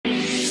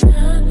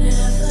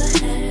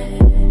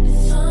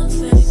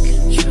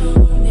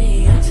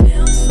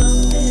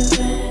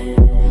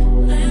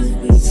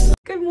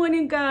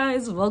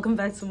Guys, welcome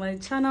back to my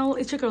channel.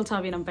 It's your girl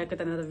Tavi and I'm back with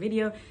another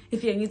video.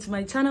 If you're new to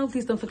my channel,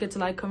 please don't forget to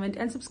like, comment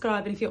and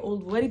subscribe. And if you're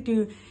old, what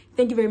do,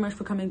 thank you very much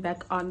for coming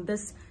back on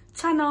this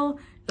channel,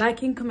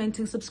 liking,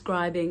 commenting,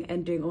 subscribing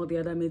and doing all the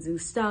other amazing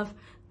stuff.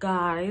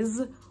 Guys,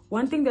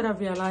 one thing that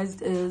I've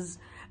realized is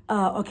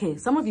okay,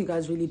 some of you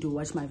guys really do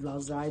watch my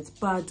vlogs, right?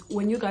 But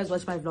when you guys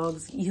watch my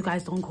vlogs, you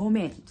guys don't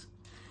comment.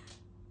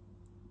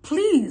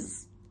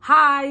 Please,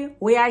 hi,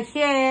 we are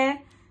here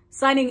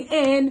signing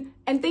in,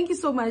 and thank you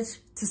so much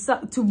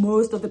to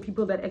most of the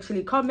people that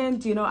actually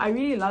comment. You know, I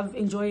really love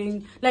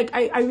enjoying, like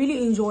I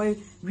really enjoy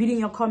reading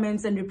your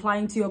comments and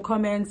replying to your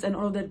comments and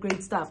all that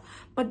great stuff.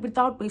 But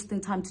without wasting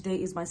time, today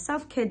is my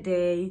self-care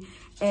day,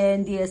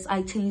 and yes,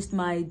 I changed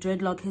my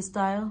dreadlock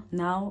hairstyle.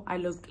 Now I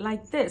look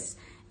like this,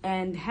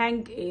 and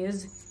Hank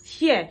is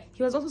here.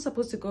 He was also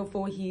supposed to go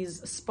for his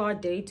spa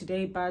day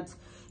today, but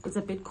it's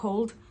a bit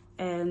cold,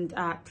 and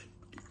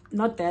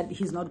not that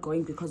he's not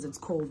going because it's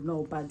cold,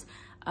 no, but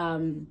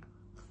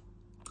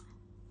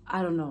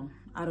I don't know,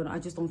 I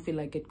just don't feel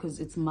like it because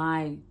it's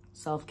my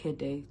self-care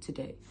day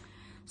today.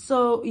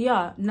 So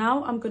yeah,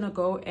 now I'm gonna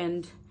go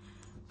and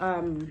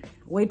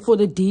wait for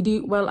the Didi.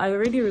 Well, I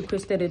already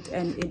requested it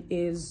and it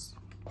is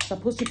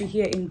supposed to be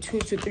here in 2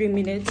 to 3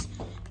 minutes,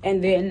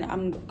 and then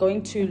I'm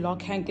going to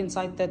lock Hank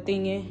inside the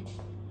thingy,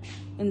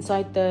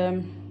 inside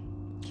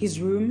his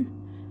room.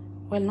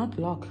 Well, not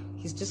lock,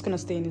 he's just gonna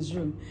stay in his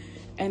room,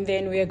 and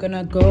then we are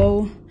gonna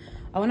go.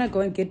 I want to go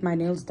and get my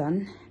nails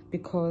done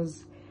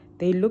because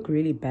they look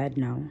really bad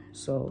now.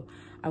 So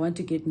I want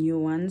to get new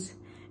ones.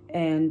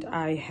 And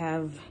I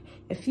have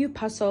a few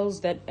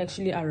parcels that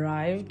actually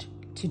arrived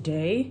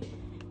today.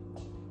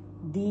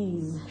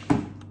 These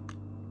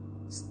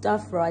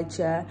stuff right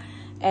here.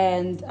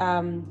 And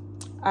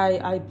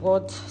I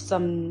bought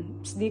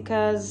some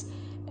sneakers,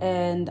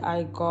 and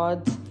I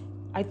got,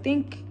 I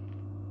think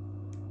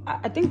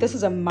this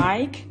is a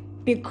mic,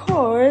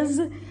 because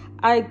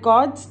I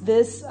got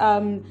this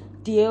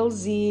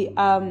DLZ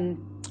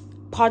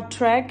pod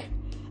track.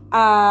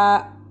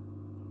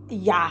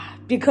 Yeah,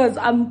 because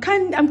I'm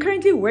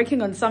currently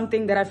working on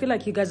something that I feel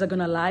like you guys are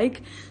gonna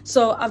like.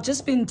 So I've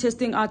just been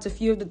testing out a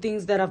few of the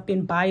things that I've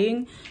been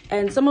buying,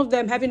 and some of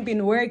them haven't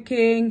been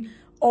working,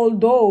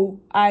 although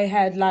I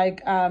had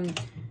like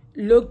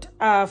looked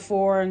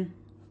for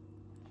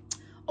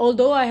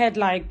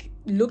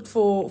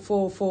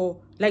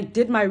like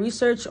did my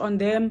research on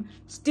them.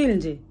 Still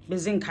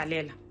Bezin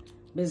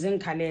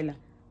Kalela.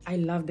 I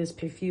love this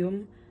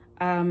perfume.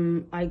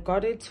 I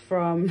got it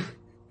from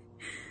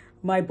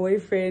my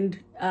boyfriend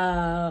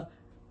when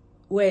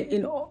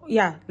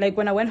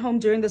I went home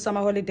during the summer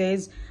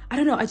holidays. I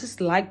don't know, I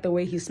just liked the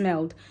way he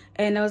smelled,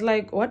 and I was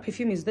like, what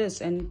perfume is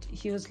this? And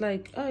he was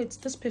like, oh, it's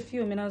this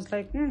perfume. And I was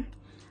like,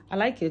 I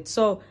like it.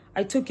 So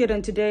I took it,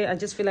 and today I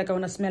just feel like I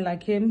want to smell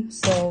like him.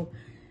 So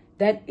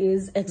that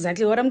is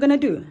exactly what I'm gonna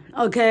do.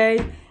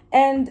 Okay,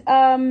 and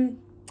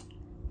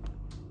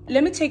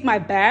let me take my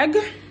bag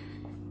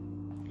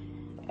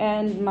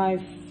and my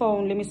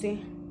phone. Let me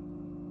see.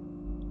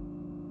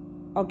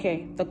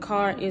 Okay, the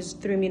car is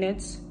 3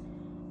 minutes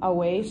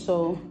away,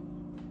 so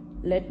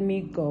let me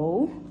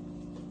go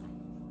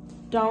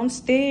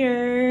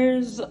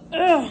downstairs.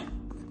 Ugh.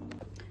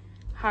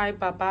 Hi,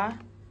 Papa.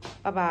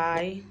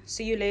 Bye-bye.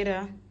 See you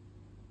later.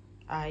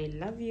 I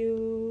love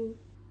you.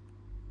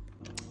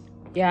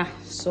 Yeah,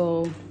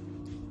 so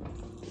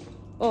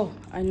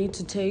I need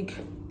to take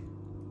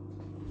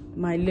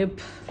my lip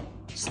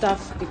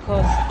stuff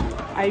because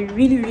I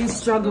really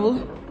struggle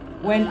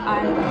when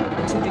I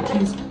took the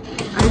keys.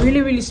 I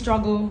really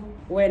struggle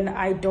when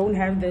I don't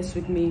have this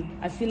with me.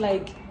 I feel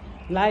like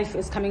life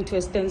is coming to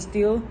a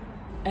standstill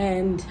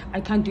and I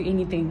can't do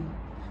anything.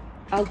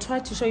 I'll try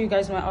to show you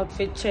guys my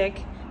outfit check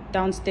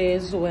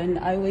downstairs when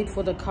I wait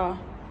for the car.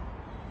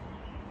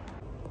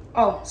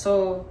 Oh,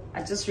 so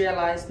I just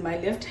realized my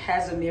lift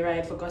has a mirror. I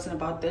had forgotten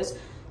about this.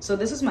 So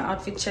this is my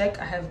outfit check.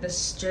 I have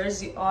this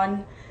jersey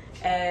on,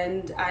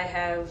 and I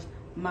have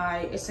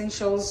my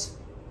essentials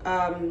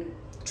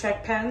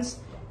track pants,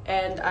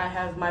 and I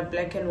have my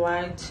black and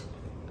white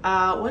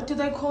what do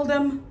they call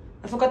them?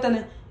 I forgot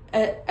the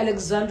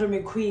Alexander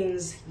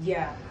McQueen's.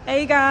 Yeah.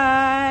 Hey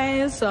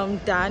guys, so I'm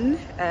done,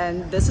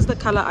 and this is the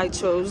color I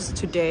chose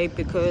today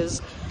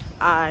because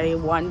I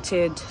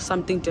wanted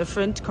something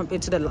different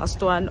compared to the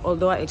last one,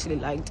 although I actually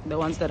liked the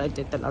ones that I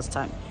did the last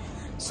time.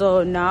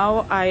 So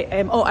now I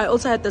am, I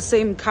also had the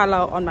same color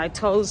on my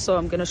toes, so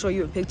I'm gonna show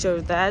you a picture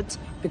of that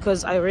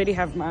because I already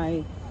have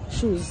my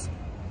shoes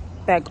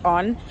back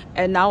on,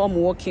 and now I'm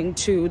walking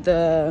to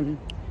the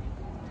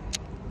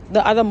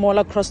other mall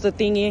across the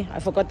thingy. I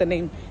forgot the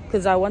name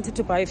because I wanted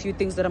to buy a few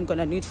things that I'm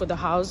gonna need for the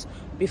house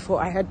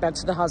before I head back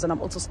to the house, and I'm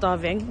also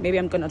starving. Maybe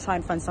I'm gonna try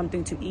and find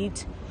something to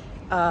eat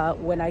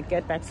when I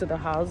get back to the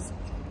house,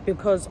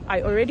 because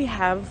I already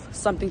have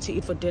something to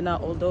eat for dinner,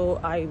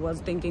 although I was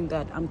thinking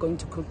that I'm going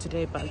to cook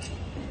today, but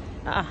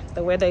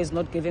the weather is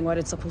not giving what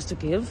it's supposed to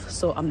give,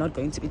 so I'm not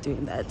going to be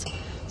doing that.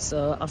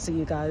 So I'll see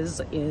you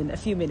guys in a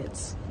few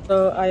minutes.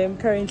 So I am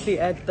currently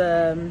at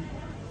the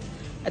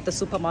at the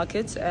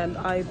supermarket, and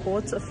I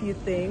bought a few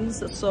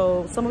things.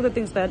 So some of the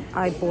things that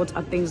I bought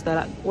are things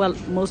that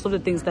most of the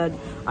things that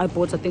I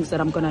bought are things that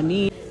I'm gonna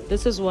need.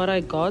 This is what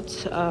I got.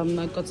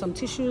 I got some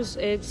tissues,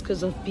 eggs,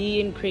 because I've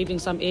been craving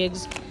some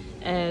eggs,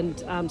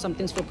 and some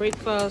things for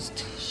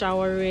breakfast,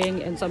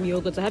 showering, and some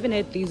yogurts. I haven't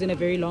had these in a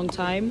very long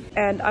time.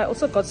 And I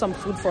also got some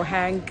food for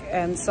Hank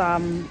and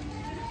some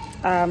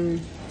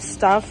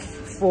stuff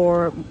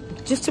for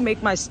just to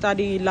make my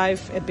study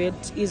life a bit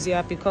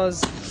easier,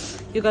 because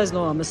you guys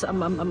know I'm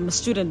a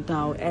student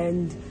now,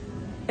 and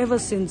ever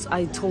since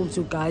I told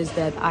you guys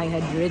that I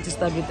had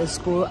registered with the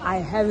school, I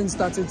haven't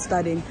started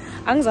studying.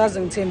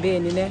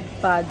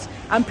 But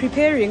I'm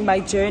preparing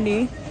my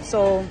journey,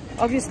 so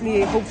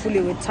obviously,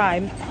 hopefully with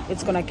time,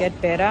 it's gonna get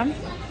better.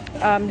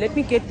 Let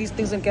me get these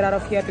things and get out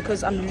of here,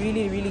 because I'm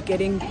really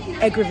getting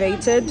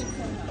aggravated.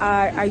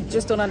 I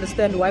just don't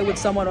understand, why would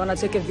someone want to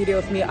take a video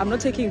of me? I'm not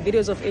taking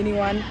videos of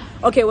anyone.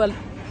 Okay, well,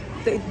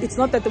 it's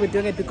not that they were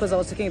doing it because I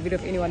was taking a video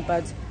of anyone,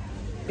 but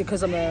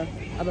because I'm a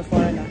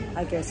foreigner,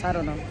 I guess. I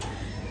don't know.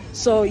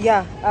 So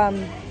yeah,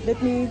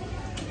 let me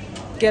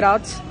get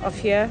out of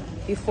here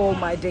before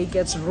my day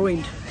gets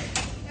ruined.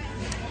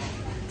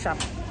 Ciao.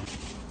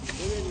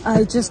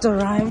 I just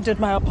arrived at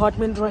my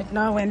apartment right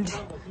now, and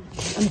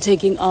I'm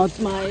taking out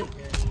my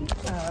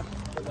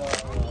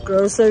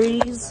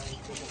groceries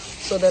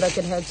so that I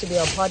can head to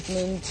the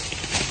apartment.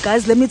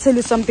 Guys, let me tell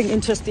you something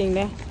interesting.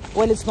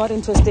 Well, it's not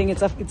interesting.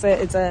 It's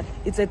a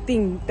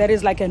thing that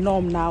is like a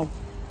norm now.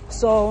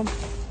 So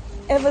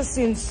ever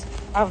since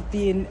I've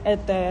been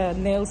at the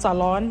nail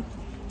salon,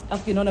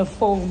 I've been on a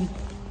phone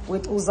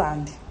with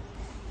Uzandi.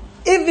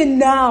 Even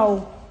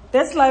now,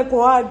 that's like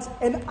what,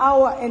 an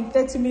hour and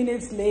 30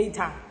 minutes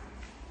later,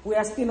 we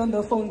are still on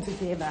the phone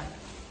together.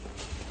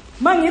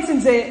 Man, it's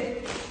in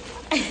the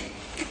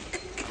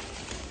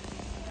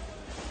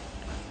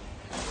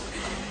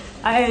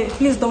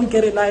please don't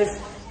get a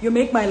life. You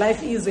make my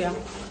life easier.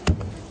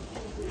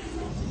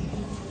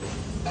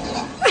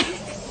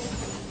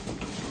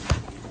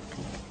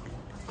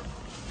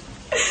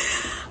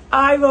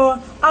 I go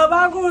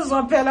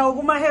abakuzwa phela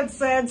kuma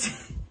headset.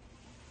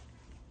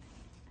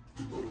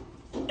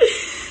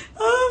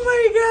 Oh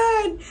my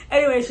god.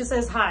 Anyway, she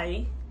says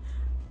hi.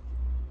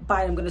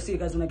 Bye. I'm gonna see you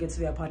guys when I get to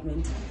the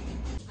apartment.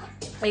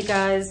 Hey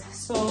guys,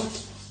 so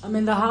I'm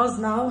in the house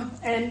now,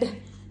 and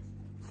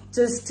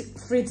just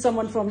freed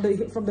someone from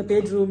the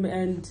bedroom,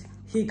 and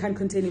he can't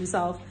contain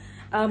himself.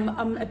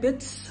 I'm a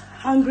bit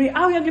hungry.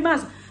 I'm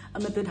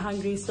a bit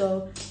hungry,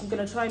 so I'm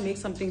gonna try and make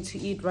something to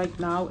eat right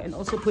now, and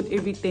also put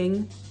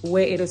everything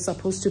where it is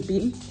supposed to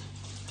be.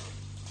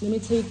 Let me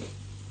take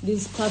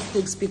these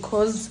plastics,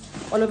 because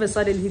all of a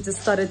sudden he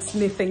just started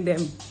sniffing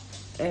them,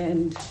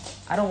 and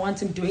I don't want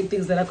him doing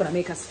things that are gonna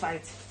make us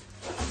fight.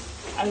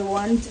 I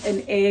want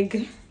an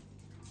egg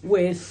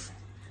with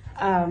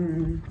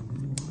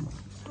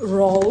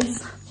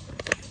rolls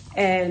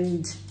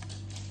and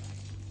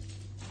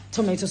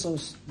tomato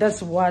sauce.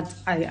 That's what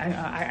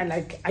I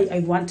like. I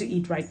want to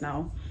eat right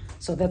now,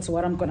 so that's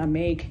what I'm gonna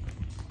make.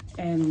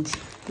 And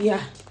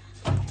yeah,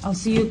 I'll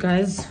see you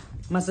guys.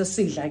 I just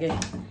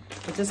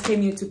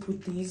came here to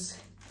put these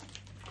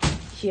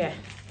here,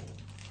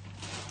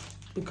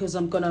 because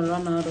I'm gonna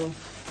run out of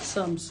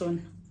some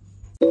soon.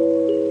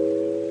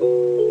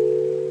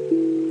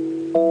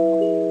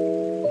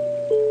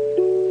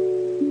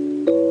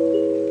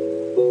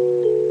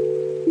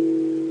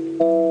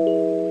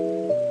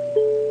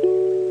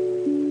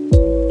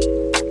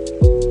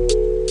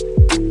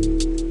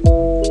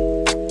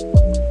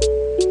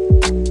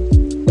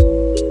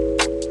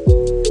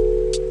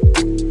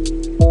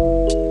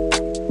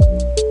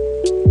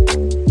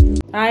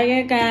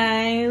 Hi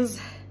guys,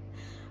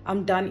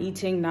 I'm done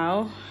eating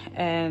now,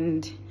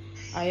 and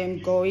I am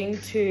going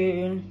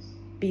to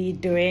be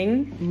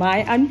doing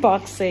my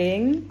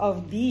unboxing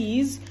of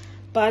these,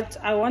 but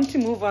I want to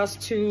move us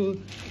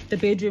to the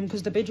bedroom,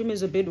 because the bedroom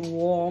is a bit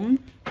warm.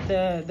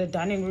 The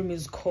dining room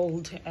is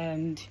cold,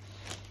 and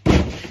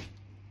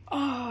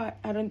I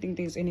don't think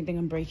there's anything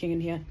I'm breaking in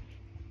here.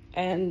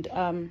 And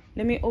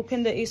let me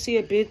open the AC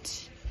a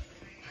bit.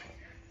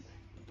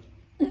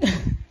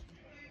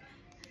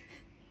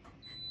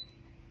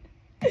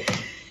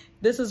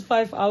 This is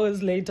 5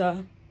 hours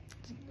later.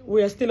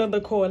 We are still on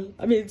the call.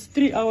 I mean, it's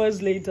 3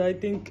 hours later, I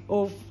think,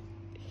 of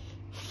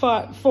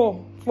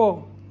four.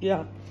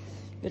 Yeah.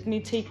 Let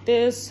me take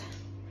this.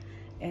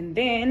 And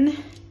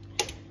then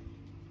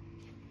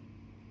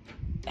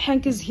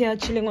Hank is here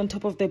chilling on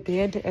top of the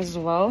bed as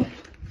well.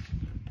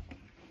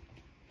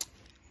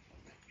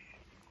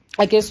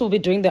 I guess we'll be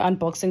doing the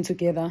unboxing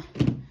together.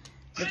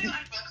 What are you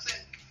unboxing?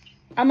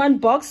 I'm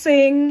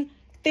unboxing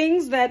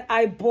things that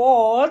I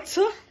bought.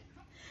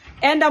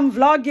 And I'm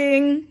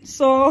vlogging,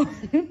 so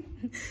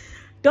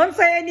don't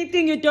say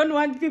anything you don't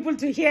want people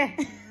to hear.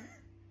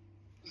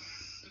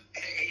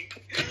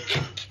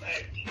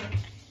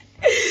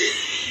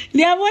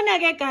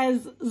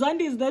 Guys,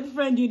 Zandi is that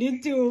friend you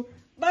need to.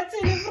 But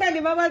it's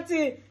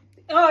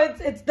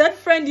that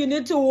friend you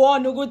need to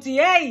warn.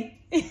 Hey,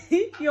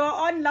 you're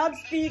on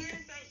loudspeaker.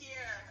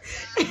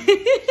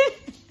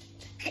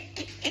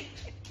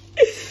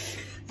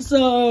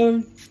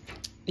 So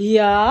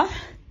yeah,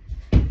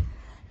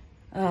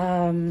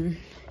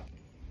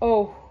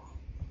 oh,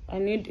 I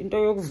need into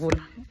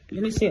yokuvula.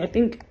 Let me see. I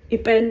think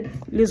ipen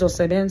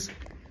lizosebenza.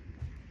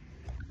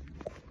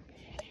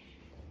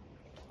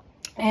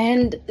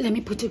 And let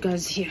me put you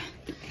guys here.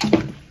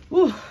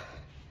 Ooh,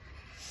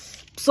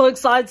 so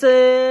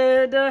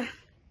excited.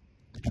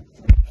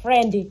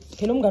 Friendy,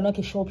 phela umngane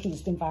wakhe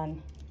showpiece mfana.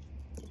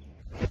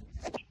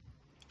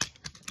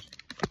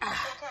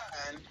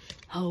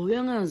 Oh,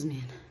 uyangazi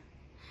mina.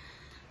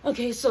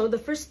 Okay, so the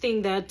first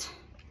thing that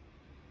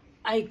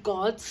I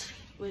got,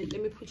 wait,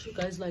 let me put you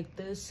guys like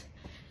this.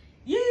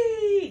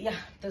 Yay! Yeah,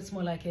 that's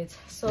more like it.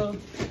 So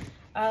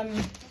I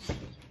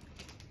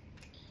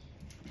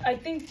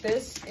think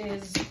this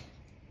is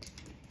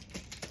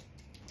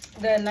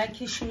the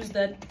Nike shoes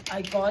that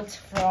I got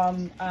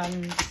from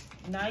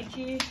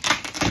Nike.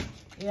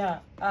 Yeah,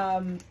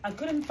 I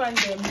couldn't find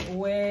them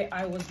where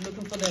I was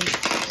looking for them,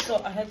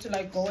 so I had to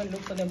like go and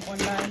look for them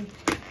online.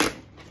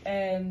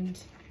 And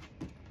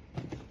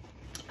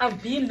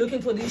I've been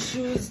looking for these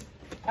shoes.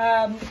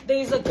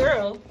 There's a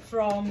girl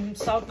from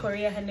South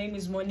Korea, her name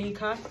is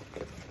Monica.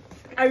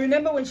 I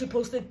remember when she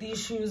posted these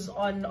shoes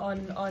on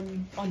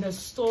her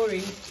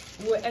story.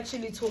 We were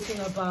actually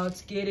talking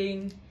about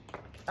getting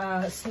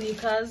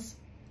sneakers,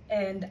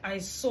 and I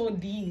saw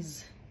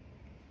these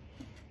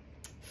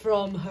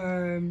from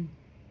her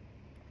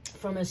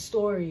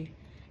story,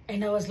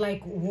 and I was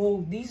like,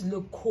 whoa, these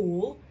look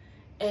cool.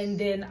 And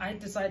then I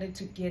decided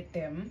to get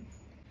them,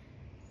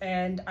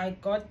 and I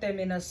got them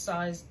in a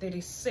size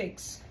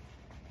 36.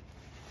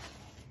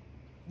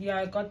 Yeah,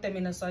 I got them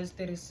in a size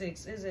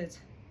 36. Is it?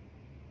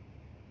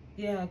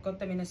 Yeah, I got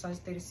them in a size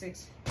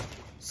 36.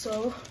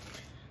 So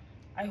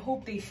I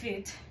hope they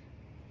fit,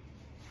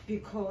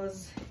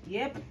 because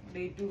yep,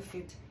 they do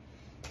fit.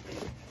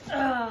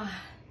 Oh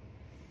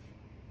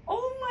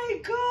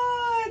my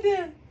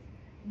god,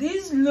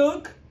 these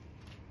look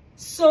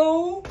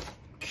so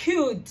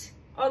cute.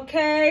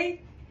 Okay,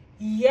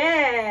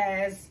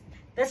 yes,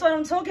 that's what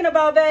I'm talking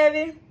about,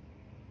 baby.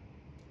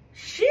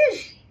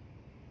 Sheesh.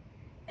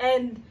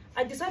 And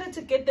I decided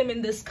to get them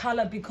in this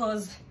color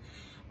because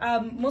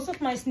most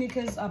of my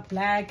sneakers are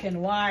black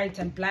and white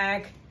and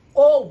black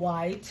or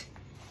white,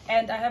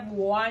 and I have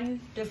one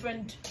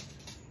different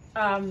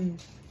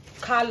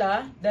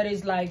color that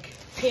is like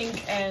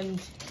pink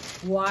and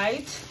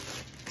white.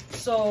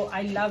 So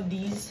I love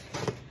these.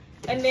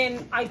 And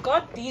then I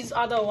got these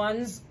other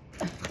ones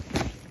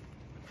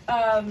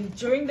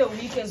during the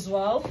week as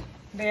well.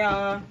 They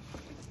are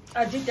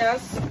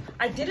Adidas.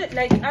 I didn't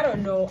like, I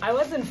don't know, I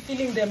wasn't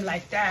feeling them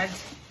like that,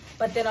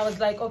 but then I was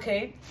like,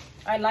 okay,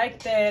 I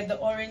like the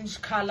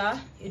orange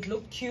color, it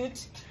looked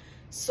cute.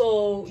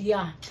 So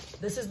yeah,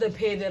 this is the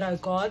pair that I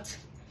got,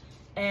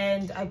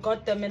 and I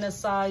got them in a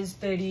size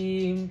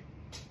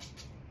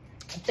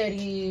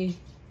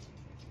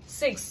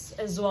 36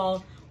 as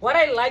well. What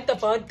I liked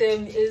about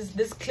them is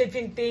this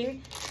clipping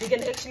thing. You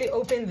can actually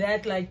open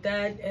that like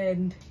that,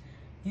 and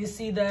you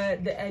see the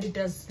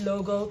Adidas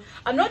logo.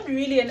 I'm not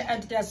really an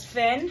Adidas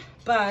fan,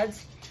 but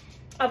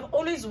I've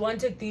always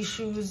wanted these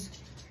shoes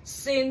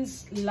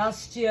since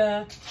last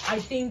year. I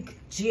think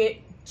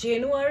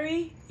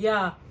January.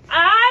 Yeah.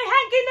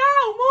 Hanky,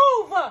 now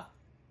move.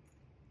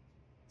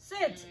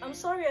 Sit. I'm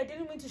sorry, I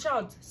didn't mean to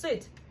shout.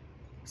 Sit.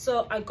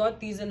 So I got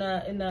these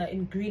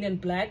in green and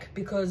black,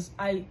 because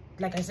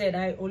like I said,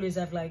 I always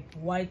have like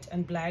white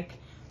and black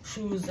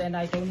shoes, and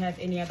I don't have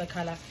any other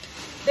color.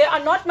 They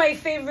are not my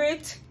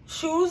favorite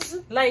shoes.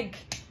 Like,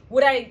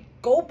 would I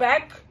go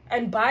back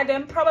and buy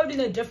them? Probably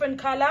in a different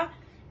color,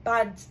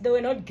 but they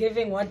were not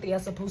giving what they are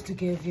supposed to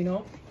give, you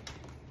know.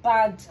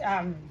 But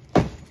I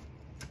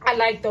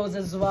like those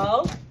as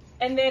well.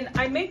 And then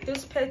I made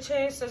this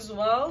purchase as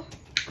well.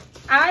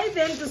 I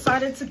then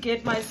decided to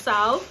get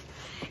myself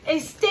a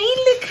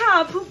Stanley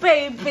Cup,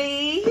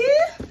 baby.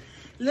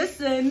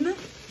 Listen,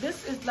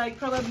 this is like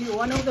probably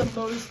one of the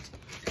most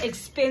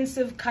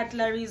expensive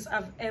cutleries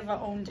I've ever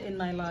owned in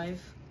my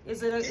life.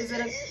 Is it a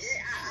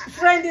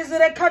friend, is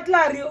it a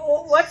cutlery?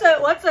 Or what's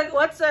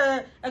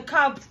a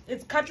cup?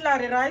 It's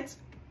cutlery, right?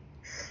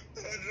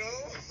 No.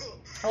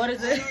 What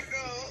is it?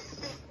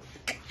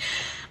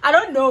 I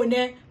don't know,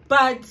 ne?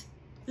 But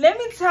let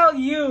me tell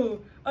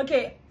you.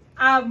 Okay,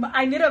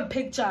 I need a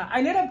picture.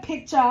 I need a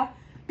picture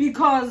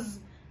because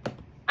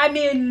I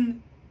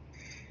mean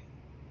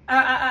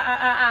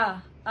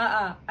I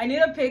need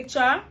a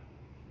picture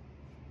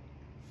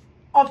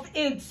of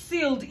it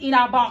sealed in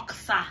a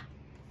boxer.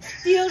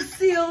 Still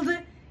sealed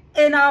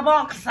in a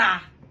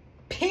boxer.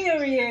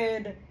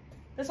 Period.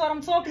 That's what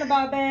I'm talking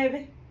about,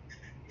 baby.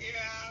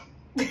 Yeah.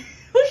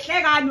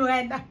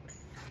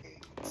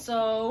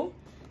 So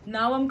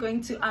now I'm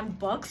going to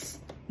unbox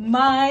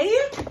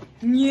my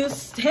new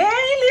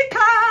Stanley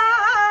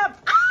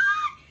Cup.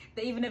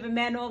 They even have a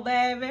manual,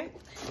 baby.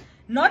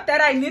 Not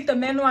that I need the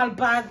manual,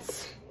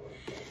 but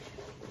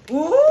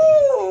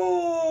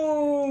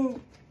ooh,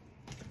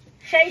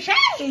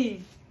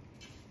 shay.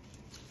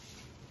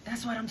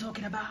 That's what I'm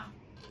talking about.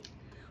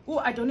 Oh,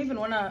 I don't even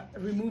want to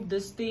remove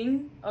this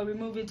thing. I'll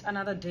remove it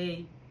another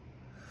day.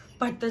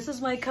 But this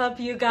is my cup,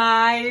 you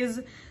guys.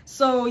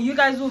 So you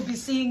guys will be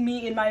seeing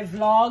me in my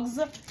vlogs.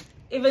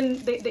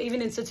 Even they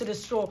even inserted a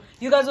straw.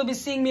 You guys will be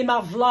seeing me in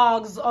my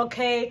vlogs,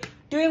 okay?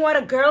 Doing what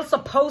a girl's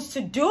supposed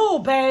to do,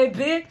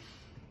 baby.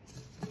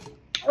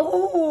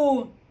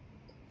 Oh,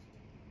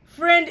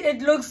 friend,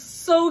 it looks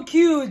so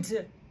cute.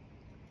 It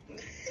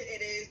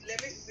is.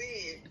 Let me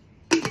see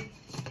it.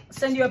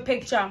 Send you a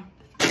picture.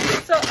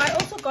 So I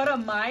also got a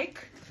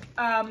mic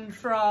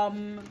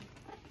from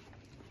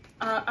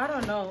I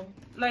don't know.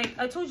 Like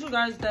I told you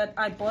guys that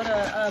I bought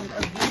a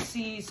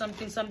VC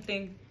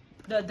something.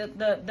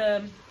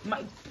 The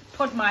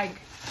pod mic.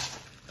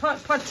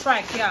 Pod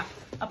track, yeah.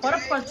 I bought a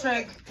pod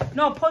track.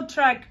 No, pod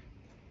track.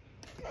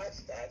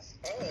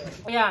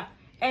 Yeah.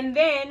 And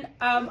then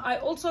I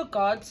also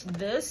got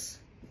this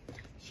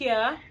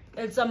here.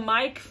 It's a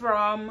mic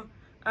from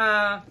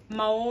Mawono.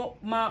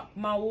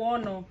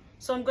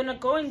 So I'm gonna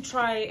go and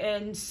try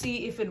and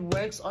see if it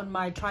works on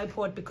my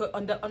tripod, because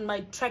on my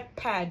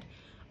trackpad,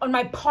 on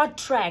my pod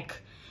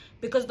track,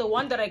 because the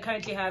one that I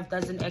currently have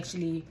doesn't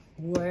actually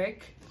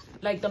work.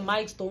 Like the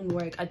mics don't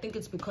work. I think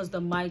it's because the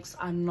mics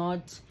are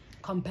not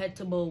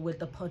compatible with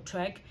the pod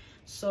track.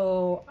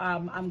 So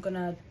I'm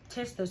gonna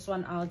test this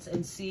one out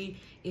and see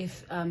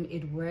if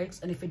it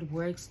works, and if it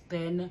works,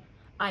 then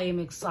I am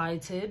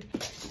excited.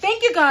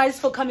 Thank you guys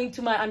for coming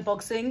to my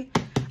unboxing.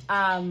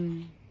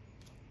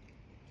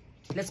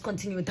 Let's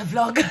continue with the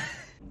vlog.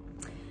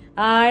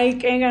 Hi,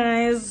 okay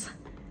guys,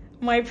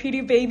 my pretty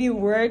baby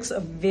works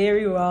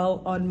very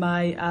well on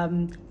my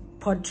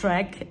pod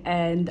track,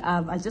 and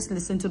I just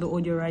listened to the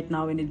audio right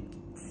now, and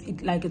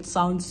it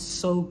sounds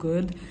so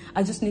good.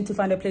 I just need to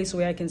find a place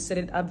where I can set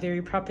it up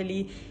very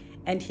properly.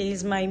 And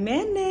here's my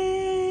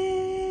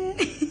man.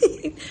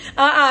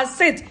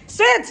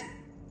 Sit.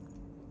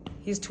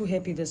 He's too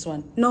happy, this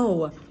one.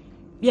 No.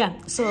 Yeah,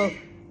 so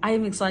I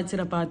am excited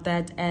about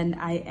that, and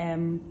I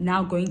am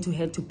now going to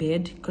head to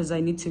bed because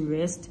I need to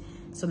rest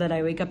so that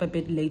I wake up a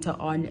bit later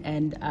on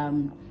and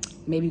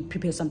maybe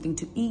prepare something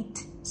to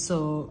eat.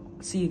 So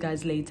see you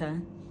guys later.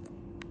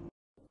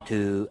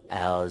 2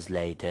 hours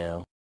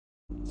later.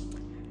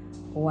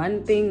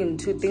 One thing and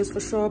two things for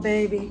sure,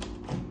 baby.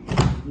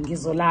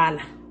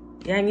 Ngizolala.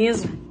 Yeah,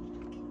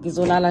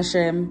 Ngizolala,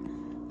 Shem.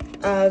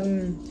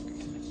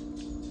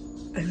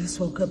 I just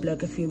woke up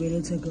like a few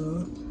minutes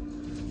ago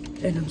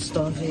and I'm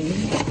starving.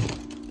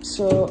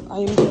 So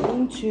I'm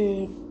going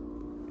to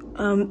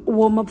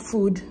warm up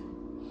food.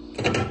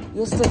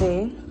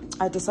 Yesterday,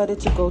 I decided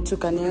to go to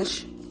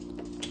Ganesh.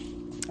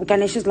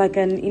 Ganesh is like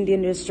an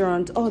Indian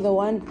restaurant. Oh, the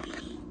one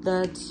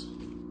that...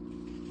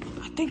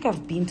 I think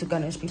I've been to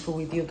Ganesh before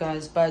with you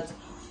guys, but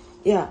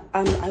yeah,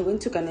 I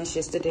went to Ganesh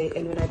yesterday,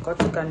 and when I got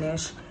to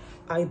Ganesh,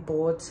 I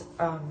bought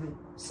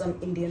some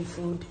Indian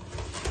food.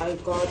 I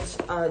got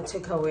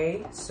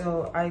takeaway,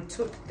 so I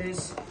took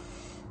this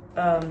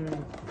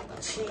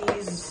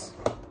cheese,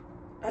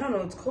 I don't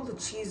know, it's called a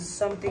cheese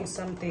something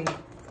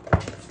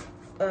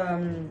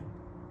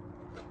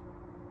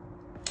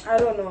I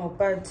don't know,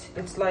 but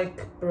it's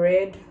like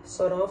bread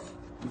sort of.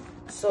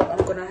 So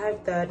I'm gonna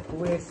have that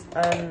with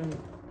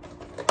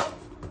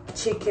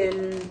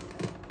chicken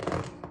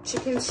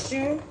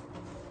stew.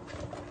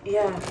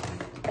 Yeah,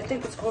 I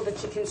think it's called the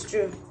chicken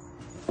stew.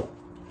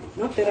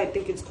 Not that I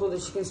think it's called the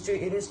chicken stew,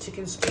 it is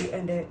chicken stew.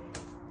 And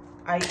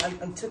I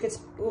took it.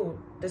 Oh,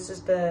 this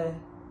is the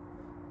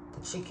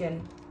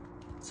chicken.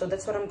 So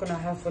that's what I'm gonna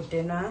have for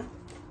dinner.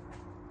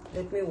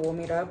 Let me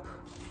warm it up.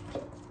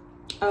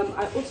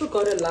 I also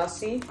got a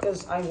lassi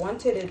because I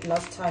wanted it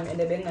last time, and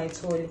then I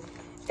told,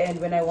 and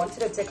when I wanted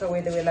to take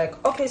away, they were like,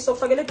 okay, so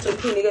forget it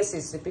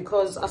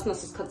because asna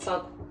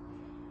cut.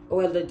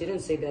 Well, they didn't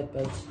say that,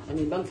 but I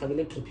mean, bang forget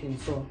it,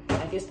 so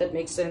I guess that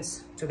makes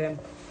sense to them.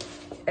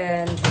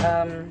 And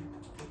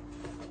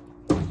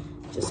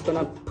just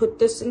gonna put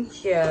this in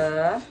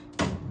here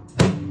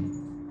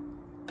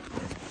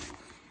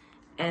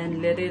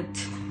and let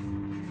it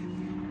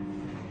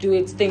do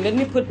its thing. Let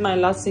me put my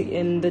lassi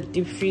in the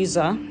deep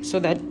freezer so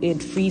that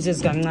it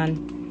freezes gangan,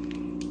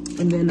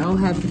 and then I'll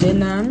have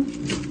dinner.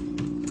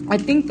 I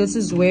think this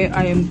is where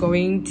I am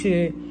going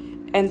to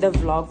end the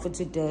vlog for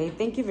today.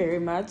 Thank you very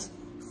much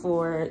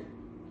for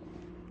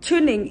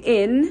tuning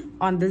in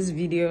on this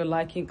video,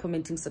 liking,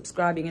 commenting,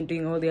 subscribing, and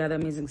doing all the other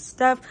amazing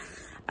stuff.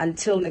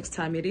 Until next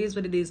time, it is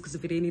what it is, because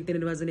if it ain't anything,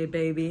 it wasn't it,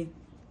 baby.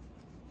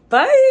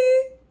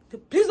 Bye.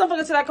 Please don't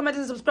forget to like, comment,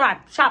 and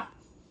subscribe. Shop.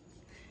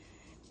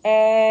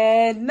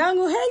 And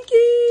Nangu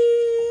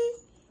Henki.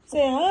 Say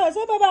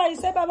bye-bye.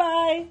 Say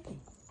bye-bye.